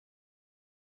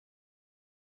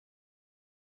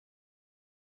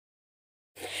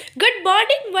Good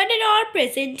morning, one and all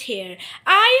present here.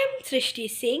 I am Srishti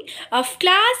Singh of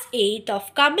Class 8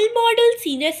 of Kamal Model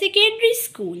Senior Secondary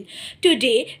School.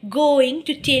 Today, going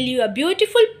to tell you a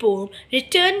beautiful poem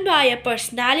written by a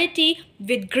personality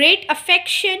with great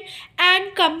affection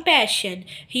and compassion.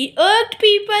 He urged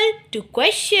people to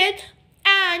question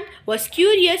and was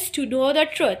curious to know the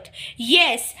truth.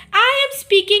 Yes, I am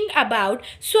speaking about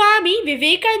Swami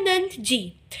Vivekanand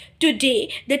ji.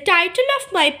 Today, the title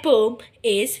of my poem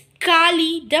is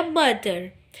Kali the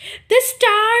Mother. The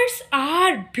stars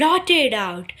are blotted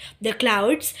out. The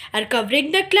clouds are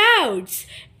covering the clouds.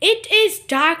 It is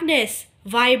darkness,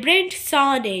 vibrant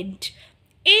sonnet.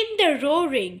 In the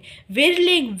roaring,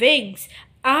 whirling wings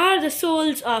are the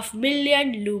souls of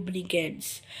million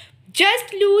lubricants,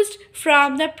 just loosed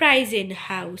from the prison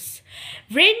house,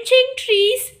 wrenching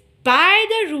trees by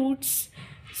the roots,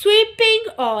 sweeping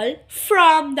all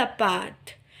from the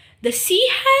path. The sea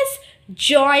has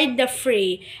joined the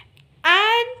fray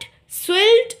and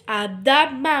swelled up the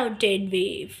mountain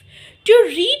wave to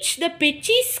reach the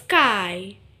pitchy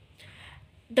sky.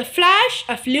 The flash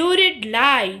of lurid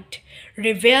light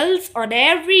reveals on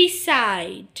every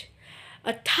side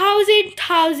a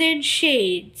thousand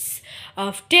shades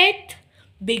of death,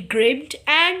 begrimed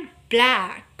and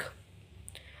black,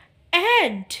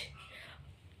 and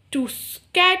to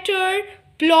scatter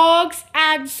plagues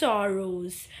and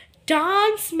sorrows.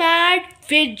 Dance mad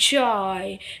with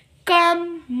joy.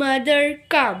 Come, mother,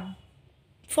 come.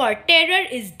 For terror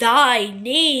is thy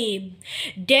name,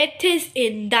 death is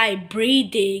in thy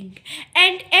breathing,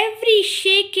 and every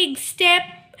shaking step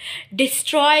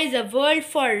destroys a world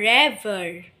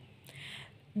forever.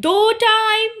 Though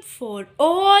time for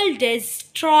all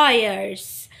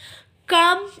destroyers,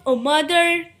 come, O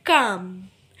mother, come,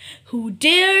 who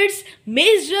dares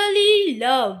miserly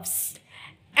loves,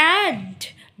 and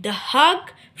the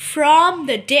hug from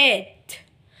the dead.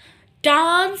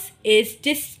 Dance is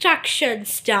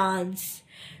destruction's dance.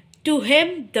 To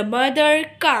him the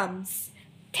mother comes.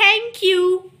 Thank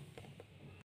you.